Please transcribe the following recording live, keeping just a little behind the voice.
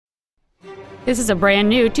This is a brand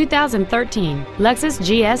new 2013 Lexus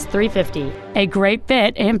GS 350, a great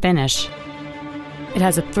fit and finish. It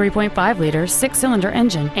has a 3.5-liter six-cylinder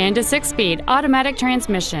engine and a 6-speed automatic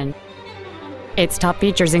transmission. Its top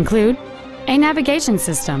features include a navigation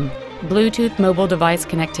system, Bluetooth mobile device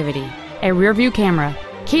connectivity, a rear-view camera,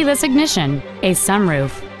 keyless ignition, a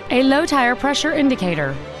sunroof, a low tire pressure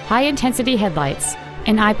indicator, high-intensity headlights,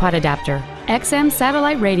 an iPod adapter, XM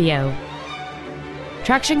satellite radio,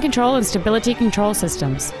 traction control and stability control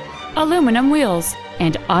systems, aluminum wheels,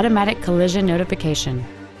 and automatic collision notification.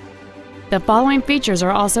 The following features are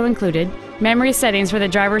also included: memory settings for the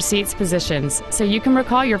driver's seat's positions, so you can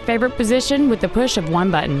recall your favorite position with the push of one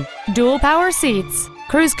button, dual power seats,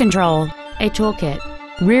 cruise control, a toolkit,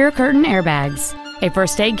 rear curtain airbags, a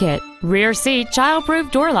first aid kit, rear seat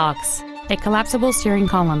child-proof door locks, a collapsible steering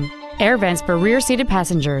column, air vents for rear-seated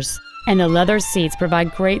passengers, and the leather seats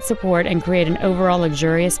provide great support and create an overall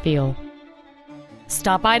luxurious feel.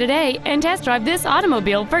 Stop by today and test drive this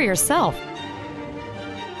automobile for yourself.